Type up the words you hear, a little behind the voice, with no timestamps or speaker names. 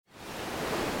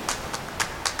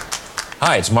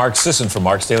Hi, it's Mark Sisson from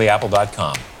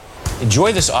marksdailyapple.com.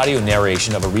 Enjoy this audio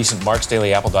narration of a recent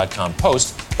marksdailyapple.com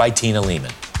post by Tina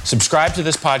Lehman. Subscribe to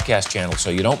this podcast channel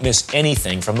so you don't miss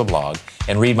anything from the blog,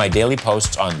 and read my daily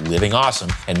posts on living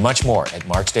awesome and much more at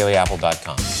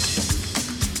marksdailyapple.com.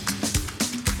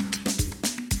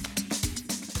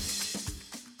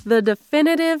 The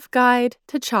Definitive Guide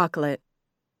to Chocolate.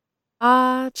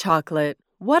 Ah, chocolate,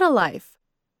 what a life.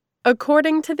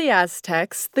 According to the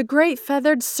Aztecs, the great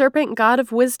feathered serpent god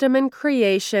of wisdom and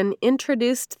creation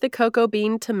introduced the cocoa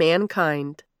bean to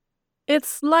mankind.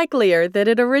 It's likelier that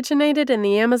it originated in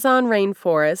the Amazon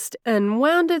rainforest and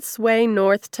wound its way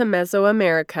north to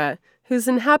Mesoamerica, whose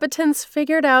inhabitants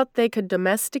figured out they could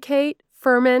domesticate,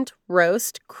 ferment,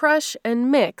 roast, crush, and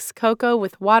mix cocoa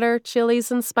with water,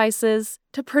 chilies, and spices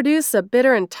to produce a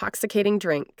bitter, intoxicating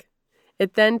drink.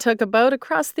 It then took a boat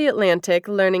across the Atlantic,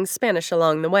 learning Spanish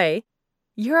along the way.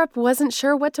 Europe wasn't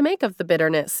sure what to make of the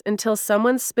bitterness until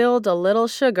someone spilled a little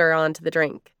sugar onto the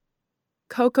drink.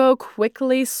 Cocoa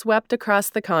quickly swept across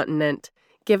the continent,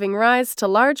 giving rise to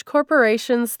large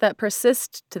corporations that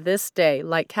persist to this day,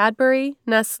 like Cadbury,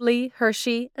 Nestle,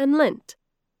 Hershey, and Lindt.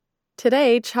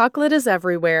 Today, chocolate is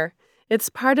everywhere.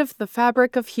 It's part of the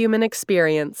fabric of human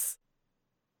experience.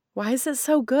 Why is it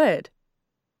so good?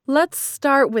 Let's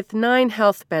start with 9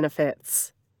 health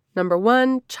benefits. Number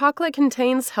 1, chocolate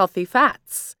contains healthy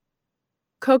fats.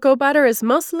 Cocoa butter is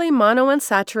mostly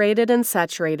monounsaturated and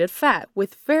saturated fat,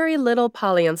 with very little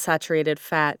polyunsaturated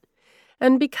fat.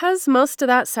 And because most of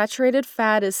that saturated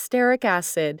fat is stearic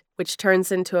acid, which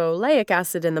turns into oleic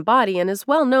acid in the body and is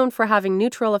well known for having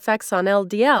neutral effects on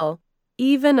LDL,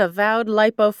 even avowed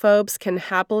lipophobes can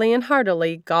happily and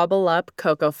heartily gobble up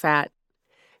cocoa fat.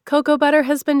 Cocoa butter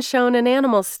has been shown in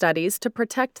animal studies to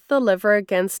protect the liver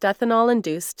against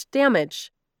ethanol-induced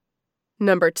damage.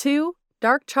 Number 2,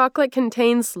 dark chocolate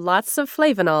contains lots of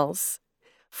flavonols.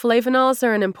 Flavonols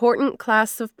are an important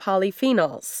class of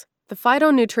polyphenols, the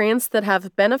phytonutrients that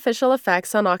have beneficial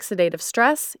effects on oxidative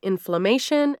stress,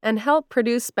 inflammation, and help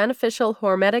produce beneficial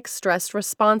hormetic stress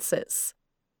responses.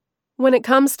 When it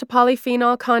comes to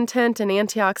polyphenol content and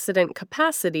antioxidant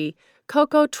capacity,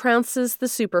 cocoa trounces the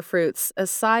superfruits,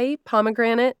 acai,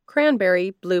 pomegranate,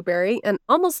 cranberry, blueberry, and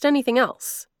almost anything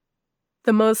else.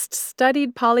 The most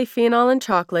studied polyphenol in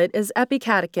chocolate is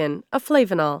epicatechin, a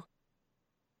flavonol.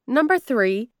 Number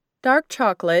 3, dark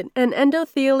chocolate and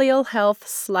endothelial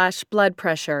health/blood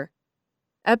pressure.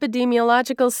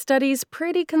 Epidemiological studies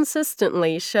pretty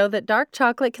consistently show that dark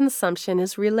chocolate consumption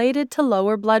is related to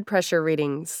lower blood pressure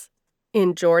readings.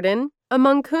 In Jordan,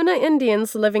 among Kuna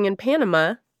Indians living in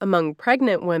Panama, among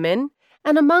pregnant women,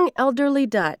 and among elderly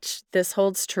Dutch, this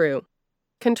holds true.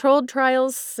 Controlled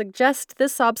trials suggest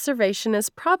this observation is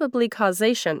probably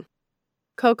causation.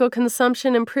 Cocoa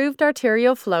consumption improved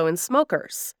arterial flow in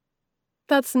smokers.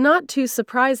 That's not too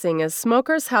surprising, as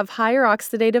smokers have higher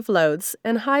oxidative loads,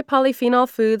 and high polyphenol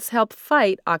foods help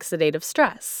fight oxidative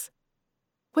stress.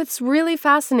 What's really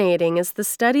fascinating is the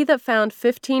study that found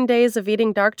 15 days of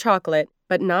eating dark chocolate,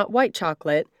 but not white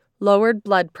chocolate, lowered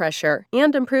blood pressure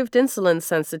and improved insulin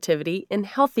sensitivity in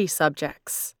healthy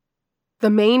subjects.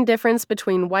 The main difference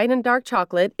between white and dark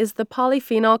chocolate is the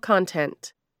polyphenol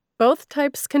content. Both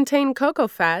types contain cocoa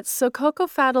fat, so cocoa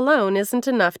fat alone isn't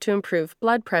enough to improve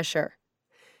blood pressure.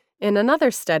 In another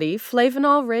study,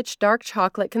 flavanol-rich dark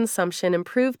chocolate consumption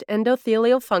improved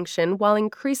endothelial function while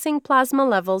increasing plasma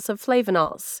levels of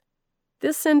flavanols.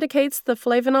 This indicates the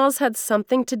flavanols had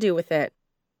something to do with it.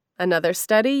 Another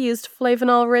study used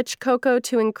flavanol-rich cocoa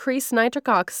to increase nitric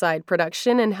oxide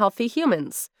production in healthy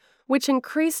humans, which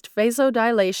increased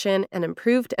vasodilation and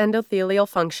improved endothelial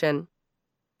function.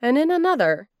 And in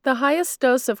another, the highest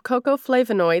dose of cocoa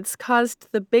flavonoids caused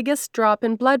the biggest drop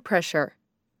in blood pressure.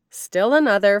 Still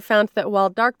another found that while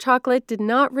dark chocolate did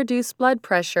not reduce blood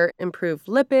pressure, improve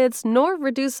lipids, nor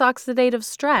reduce oxidative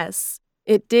stress,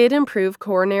 it did improve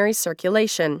coronary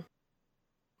circulation.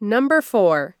 Number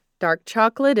 4, dark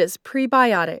chocolate is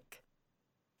prebiotic.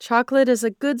 Chocolate is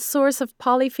a good source of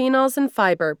polyphenols and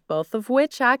fiber, both of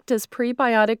which act as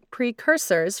prebiotic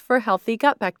precursors for healthy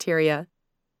gut bacteria.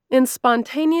 In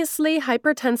spontaneously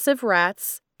hypertensive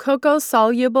rats,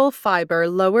 cocoa-soluble fiber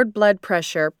lowered blood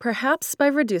pressure, perhaps by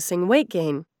reducing weight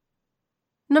gain.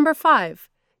 Number 5,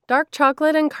 dark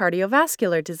chocolate and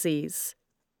cardiovascular disease.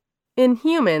 In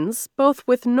humans, both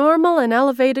with normal and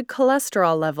elevated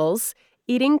cholesterol levels,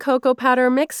 eating cocoa powder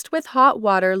mixed with hot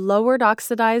water lowered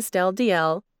oxidized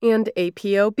LDL and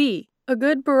ApoB, a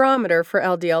good barometer for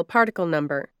LDL particle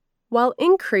number, while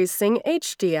increasing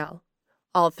HDL.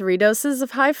 All 3 doses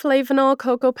of high flavanol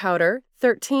cocoa powder,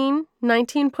 13,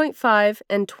 19.5,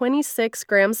 and 26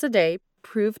 grams a day,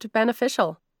 proved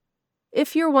beneficial.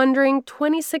 If you're wondering,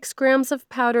 26 grams of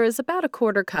powder is about a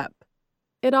quarter cup.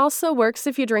 It also works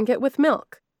if you drink it with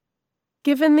milk.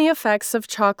 Given the effects of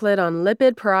chocolate on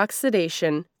lipid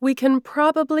peroxidation, we can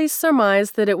probably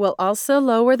surmise that it will also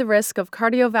lower the risk of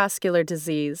cardiovascular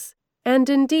disease. And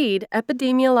indeed,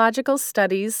 epidemiological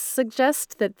studies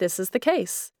suggest that this is the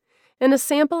case. In a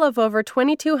sample of over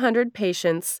 2,200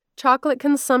 patients, chocolate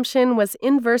consumption was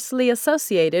inversely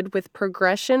associated with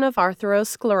progression of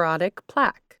atherosclerotic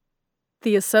plaque.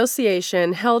 The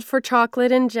association held for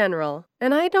chocolate in general,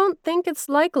 and I don't think it's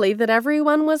likely that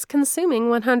everyone was consuming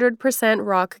 100%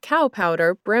 raw cacao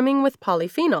powder brimming with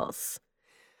polyphenols.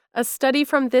 A study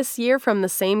from this year from the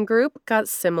same group got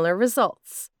similar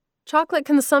results. Chocolate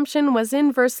consumption was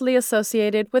inversely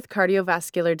associated with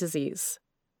cardiovascular disease.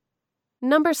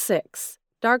 Number 6.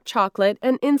 Dark chocolate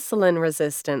and insulin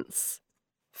resistance.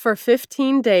 For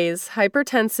 15 days,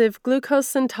 hypertensive,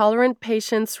 glucose-intolerant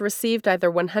patients received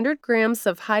either 100 grams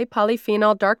of high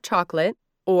polyphenol dark chocolate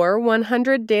or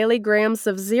 100 daily grams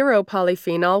of zero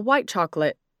polyphenol white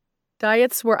chocolate.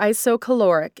 Diets were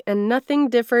isocaloric, and nothing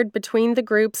differed between the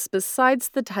groups besides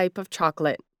the type of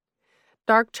chocolate.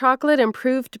 Dark chocolate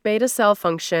improved beta cell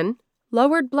function,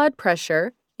 lowered blood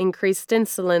pressure, increased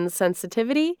insulin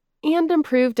sensitivity, and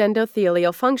improved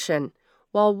endothelial function,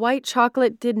 while white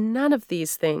chocolate did none of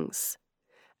these things.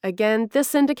 Again,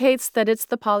 this indicates that it's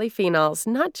the polyphenols,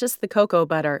 not just the cocoa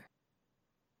butter.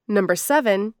 Number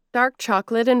 7. Dark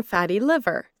chocolate and fatty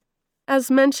liver.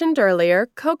 As mentioned earlier,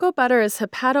 cocoa butter is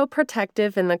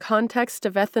hepatoprotective in the context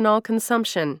of ethanol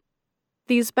consumption.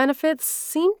 These benefits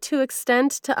seem to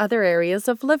extend to other areas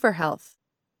of liver health.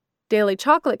 Daily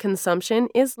chocolate consumption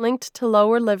is linked to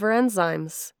lower liver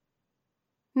enzymes.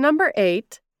 Number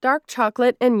 8. Dark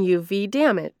chocolate and UV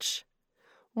damage.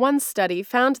 One study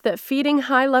found that feeding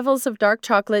high levels of dark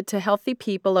chocolate to healthy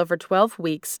people over 12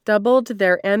 weeks doubled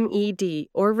their MED,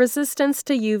 or resistance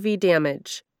to UV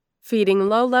damage. Feeding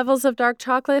low levels of dark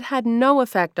chocolate had no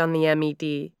effect on the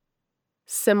MED.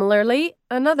 Similarly,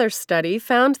 another study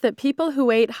found that people who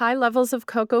ate high levels of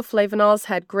cocoa flavonols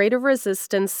had greater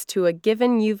resistance to a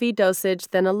given UV dosage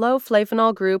than a low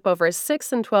flavonol group over a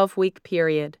 6 and 12-week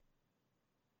period.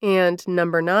 And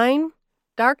number 9,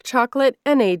 dark chocolate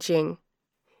and aging.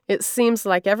 It seems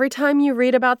like every time you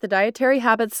read about the dietary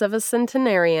habits of a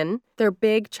centenarian, they're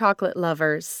big chocolate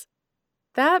lovers.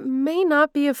 That may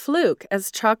not be a fluke,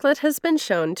 as chocolate has been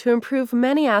shown to improve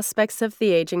many aspects of the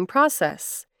aging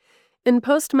process. In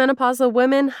postmenopausal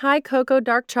women, high cocoa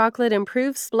dark chocolate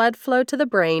improves blood flow to the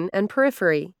brain and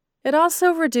periphery. It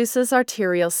also reduces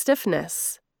arterial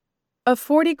stiffness. A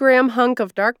 40-gram hunk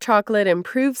of dark chocolate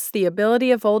improves the ability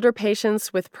of older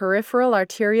patients with peripheral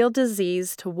arterial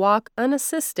disease to walk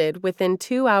unassisted within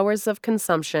 2 hours of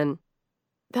consumption.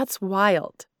 That's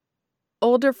wild.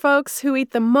 Older folks who eat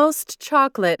the most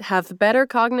chocolate have better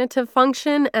cognitive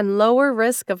function and lower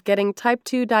risk of getting type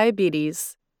 2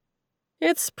 diabetes.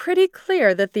 It's pretty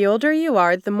clear that the older you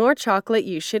are, the more chocolate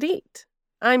you should eat.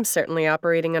 I'm certainly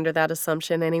operating under that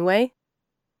assumption anyway.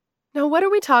 Now, what are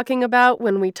we talking about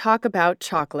when we talk about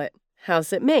chocolate?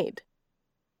 How's it made?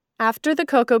 After the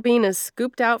cocoa bean is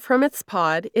scooped out from its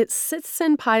pod, it sits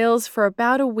in piles for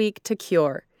about a week to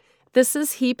cure. This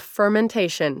is heap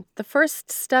fermentation, the first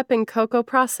step in cocoa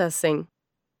processing.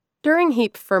 During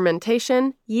heap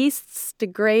fermentation, yeasts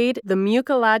degrade the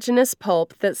mucilaginous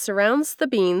pulp that surrounds the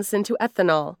beans into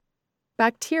ethanol.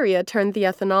 Bacteria turn the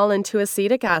ethanol into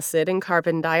acetic acid and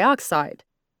carbon dioxide,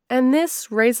 and this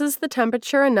raises the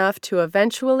temperature enough to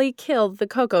eventually kill the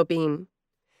cocoa bean.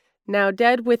 Now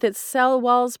dead with its cell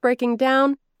walls breaking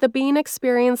down, the bean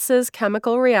experiences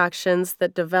chemical reactions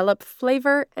that develop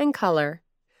flavor and color.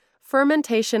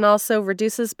 Fermentation also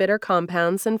reduces bitter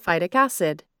compounds and phytic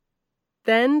acid.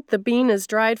 Then, the bean is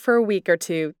dried for a week or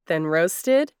two, then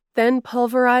roasted, then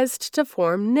pulverized to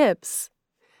form nibs.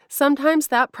 Sometimes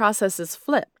that process is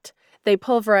flipped. They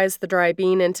pulverize the dry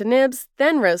bean into nibs,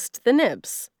 then roast the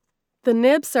nibs. The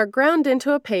nibs are ground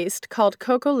into a paste called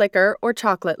cocoa liquor or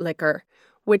chocolate liquor,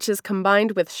 which is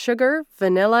combined with sugar,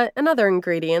 vanilla, and other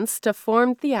ingredients to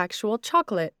form the actual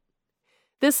chocolate.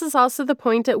 This is also the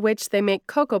point at which they make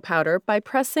cocoa powder by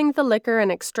pressing the liquor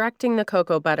and extracting the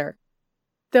cocoa butter.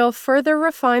 They'll further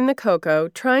refine the cocoa,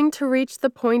 trying to reach the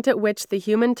point at which the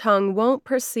human tongue won't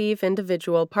perceive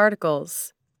individual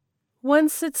particles.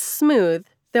 Once it's smooth,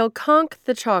 they'll conch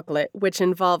the chocolate, which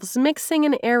involves mixing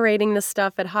and aerating the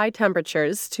stuff at high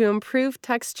temperatures to improve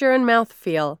texture and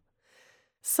mouthfeel.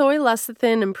 Soy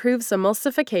lecithin improves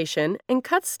emulsification and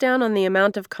cuts down on the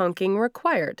amount of conching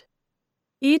required.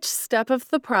 Each step of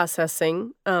the process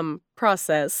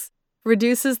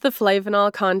reduces the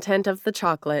flavonol content of the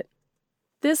chocolate.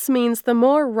 This means the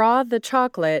more raw the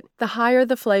chocolate, the higher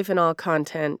the flavanol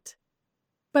content.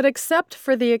 But except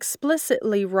for the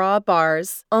explicitly raw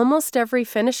bars, almost every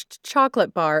finished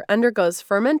chocolate bar undergoes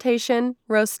fermentation,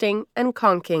 roasting, and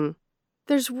conking.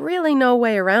 There's really no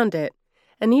way around it.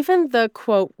 And even the,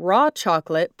 quote, raw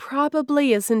chocolate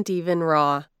probably isn't even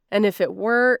raw. And if it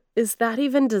were, is that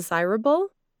even desirable?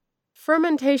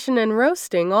 Fermentation and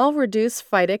roasting all reduce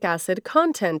phytic acid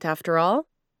content, after all.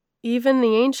 Even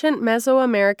the ancient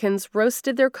Mesoamericans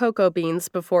roasted their cocoa beans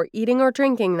before eating or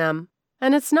drinking them.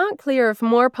 And it's not clear if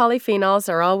more polyphenols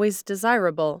are always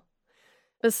desirable.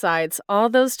 Besides, all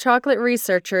those chocolate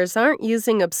researchers aren't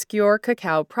using obscure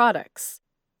cacao products.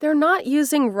 They're not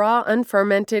using raw,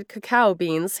 unfermented cacao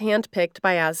beans handpicked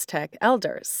by Aztec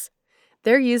elders.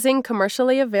 They're using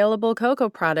commercially available cocoa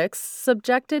products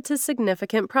subjected to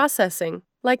significant processing,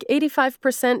 like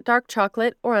 85% dark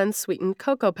chocolate or unsweetened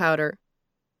cocoa powder.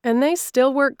 And they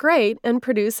still work great and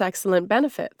produce excellent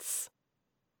benefits.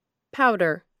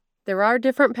 Powder. There are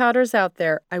different powders out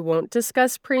there. I won't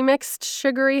discuss premixed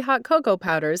sugary hot cocoa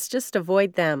powders, just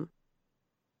avoid them.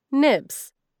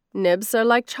 Nibs. Nibs are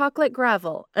like chocolate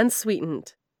gravel,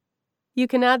 unsweetened. You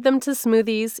can add them to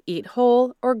smoothies, eat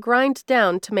whole, or grind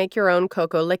down to make your own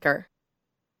cocoa liquor.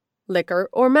 Liquor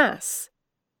or mass.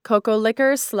 Cocoa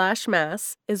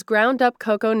liquor/mass is ground up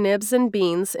cocoa nibs and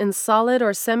beans in solid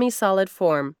or semi-solid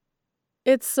form.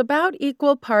 It's about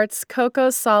equal parts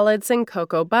cocoa solids and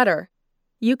cocoa butter.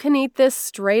 You can eat this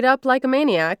straight up like a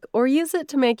maniac or use it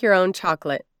to make your own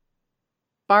chocolate.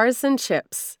 Bars and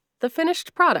chips, the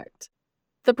finished product.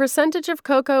 The percentage of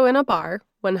cocoa in a bar,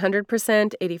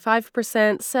 100%,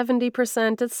 85%,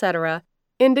 70%, etc.,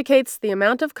 indicates the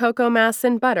amount of cocoa mass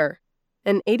in butter.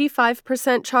 An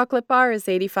 85% chocolate bar is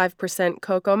 85%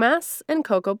 cocoa mass and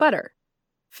cocoa butter.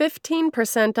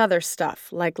 15% other stuff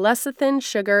like lecithin,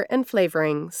 sugar, and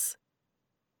flavorings.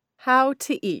 How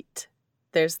to eat.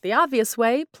 There's the obvious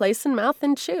way, place in mouth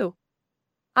and chew.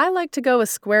 I like to go a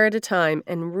square at a time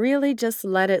and really just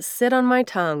let it sit on my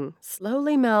tongue,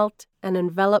 slowly melt, and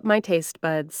envelop my taste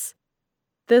buds.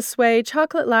 This way,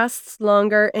 chocolate lasts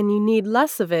longer and you need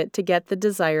less of it to get the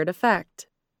desired effect.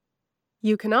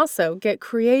 You can also get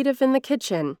creative in the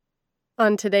kitchen.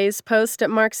 On today's post at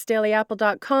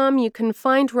marksdailyapple.com, you can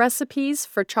find recipes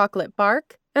for chocolate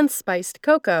bark and spiced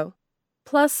cocoa,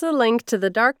 plus a link to the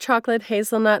dark chocolate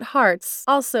hazelnut hearts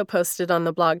also posted on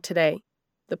the blog today.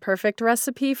 The perfect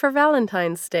recipe for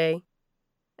Valentine's Day.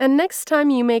 And next time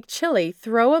you make chili,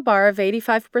 throw a bar of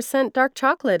 85% dark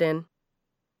chocolate in.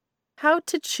 How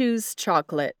to choose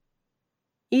chocolate.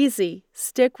 Easy.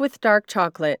 Stick with dark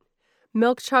chocolate.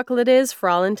 Milk chocolate is, for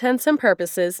all intents and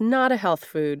purposes, not a health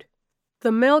food.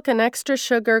 The milk and extra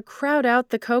sugar crowd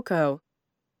out the cocoa.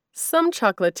 Some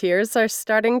chocolatiers are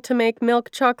starting to make milk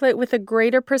chocolate with a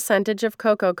greater percentage of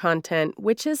cocoa content,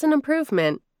 which is an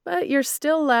improvement. But you're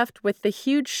still left with the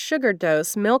huge sugar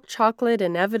dose milk chocolate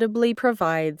inevitably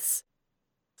provides.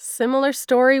 Similar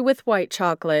story with white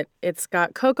chocolate. It's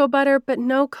got cocoa butter but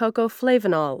no cocoa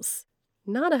flavanols.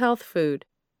 Not a health food.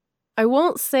 I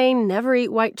won't say never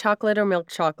eat white chocolate or milk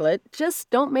chocolate, just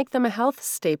don't make them a health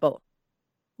staple.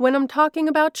 When I'm talking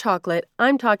about chocolate,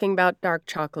 I'm talking about dark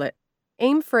chocolate.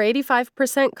 Aim for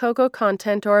 85% cocoa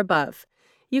content or above.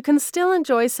 You can still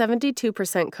enjoy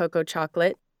 72% cocoa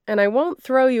chocolate, and I won't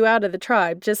throw you out of the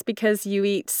tribe just because you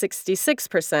eat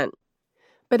 66%.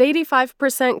 But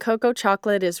 85% cocoa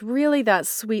chocolate is really that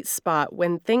sweet spot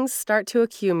when things start to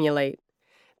accumulate.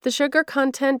 The sugar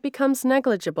content becomes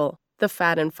negligible, the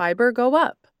fat and fiber go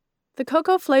up. The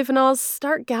cocoa flavanols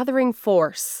start gathering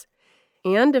force.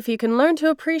 And if you can learn to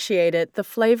appreciate it, the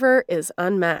flavor is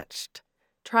unmatched.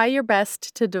 Try your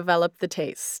best to develop the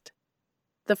taste.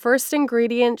 The first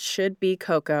ingredient should be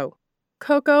cocoa.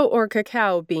 Cocoa or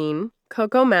cacao bean,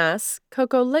 cocoa mass,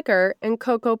 cocoa liquor, and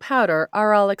cocoa powder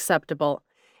are all acceptable.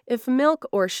 If milk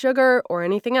or sugar or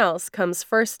anything else comes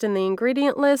first in the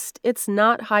ingredient list, it's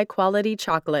not high-quality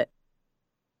chocolate.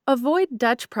 Avoid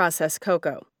Dutch process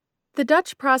cocoa. The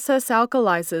Dutch process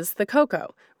alkalizes the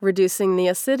cocoa, reducing the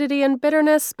acidity and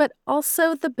bitterness, but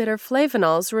also the bitter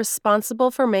flavanols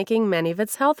responsible for making many of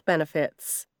its health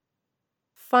benefits.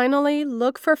 Finally,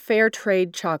 look for fair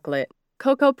trade chocolate.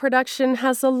 Cocoa production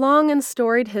has a long and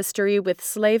storied history with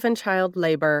slave and child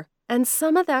labor, and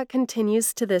some of that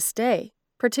continues to this day,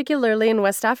 particularly in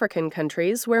West African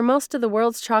countries where most of the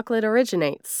world's chocolate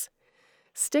originates.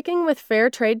 Sticking with fair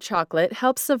trade chocolate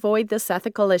helps avoid this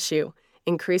ethical issue,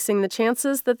 increasing the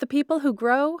chances that the people who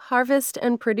grow, harvest,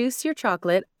 and produce your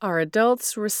chocolate are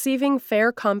adults receiving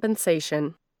fair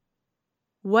compensation.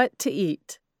 What to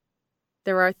eat?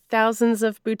 There are thousands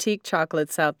of boutique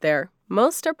chocolates out there.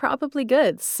 Most are probably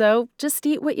good, so just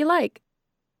eat what you like.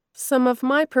 Some of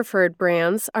my preferred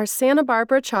brands are Santa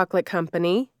Barbara Chocolate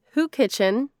Company, Who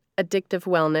Kitchen, Addictive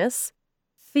Wellness,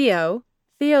 Theo.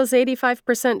 Theo's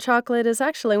 85% chocolate is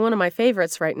actually one of my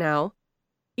favorites right now.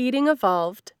 Eating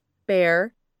Evolved,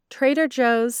 Bear, Trader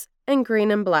Joe's, and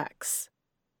Green and Black's.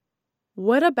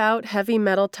 What about heavy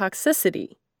metal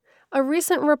toxicity? A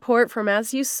recent report from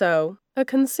As You Sow, a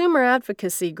consumer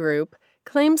advocacy group,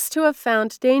 claims to have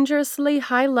found dangerously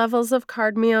high levels of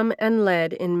cadmium and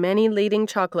lead in many leading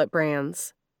chocolate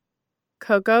brands.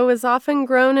 Cocoa is often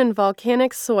grown in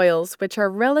volcanic soils which are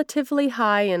relatively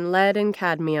high in lead and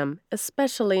cadmium,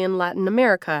 especially in Latin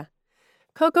America.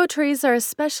 Cocoa trees are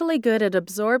especially good at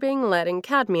absorbing lead and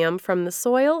cadmium from the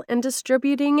soil and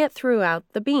distributing it throughout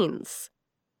the beans.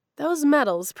 Those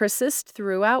metals persist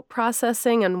throughout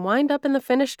processing and wind up in the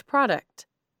finished product,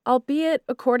 albeit,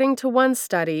 according to one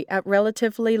study, at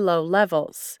relatively low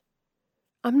levels.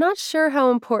 I'm not sure how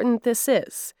important this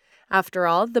is. After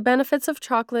all, the benefits of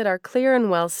chocolate are clear and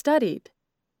well studied.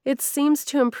 It seems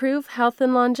to improve health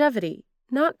and longevity,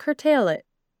 not curtail it.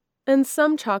 And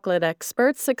some chocolate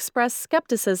experts express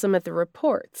skepticism at the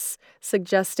reports,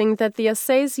 suggesting that the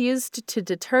assays used to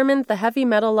determine the heavy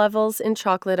metal levels in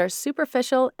chocolate are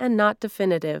superficial and not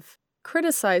definitive,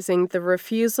 criticizing the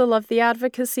refusal of the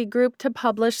advocacy group to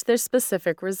publish their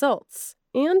specific results,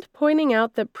 and pointing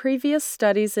out that previous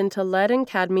studies into lead and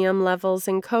cadmium levels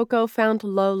in cocoa found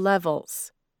low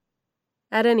levels.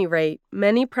 At any rate,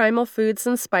 many primal foods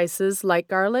and spices like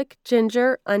garlic,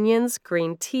 ginger, onions,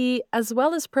 green tea, as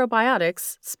well as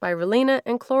probiotics, spirulina,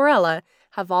 and chlorella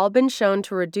have all been shown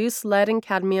to reduce lead and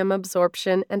cadmium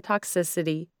absorption and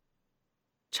toxicity.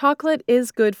 Chocolate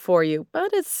is good for you,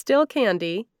 but it's still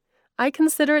candy. I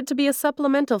consider it to be a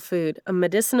supplemental food, a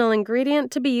medicinal ingredient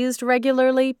to be used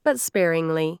regularly but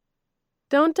sparingly.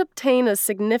 Don't obtain a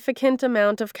significant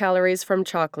amount of calories from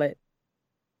chocolate.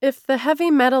 If the heavy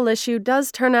metal issue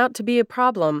does turn out to be a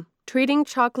problem, treating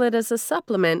chocolate as a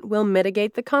supplement will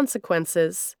mitigate the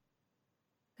consequences.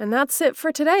 And that's it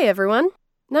for today, everyone.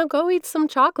 Now go eat some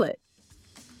chocolate.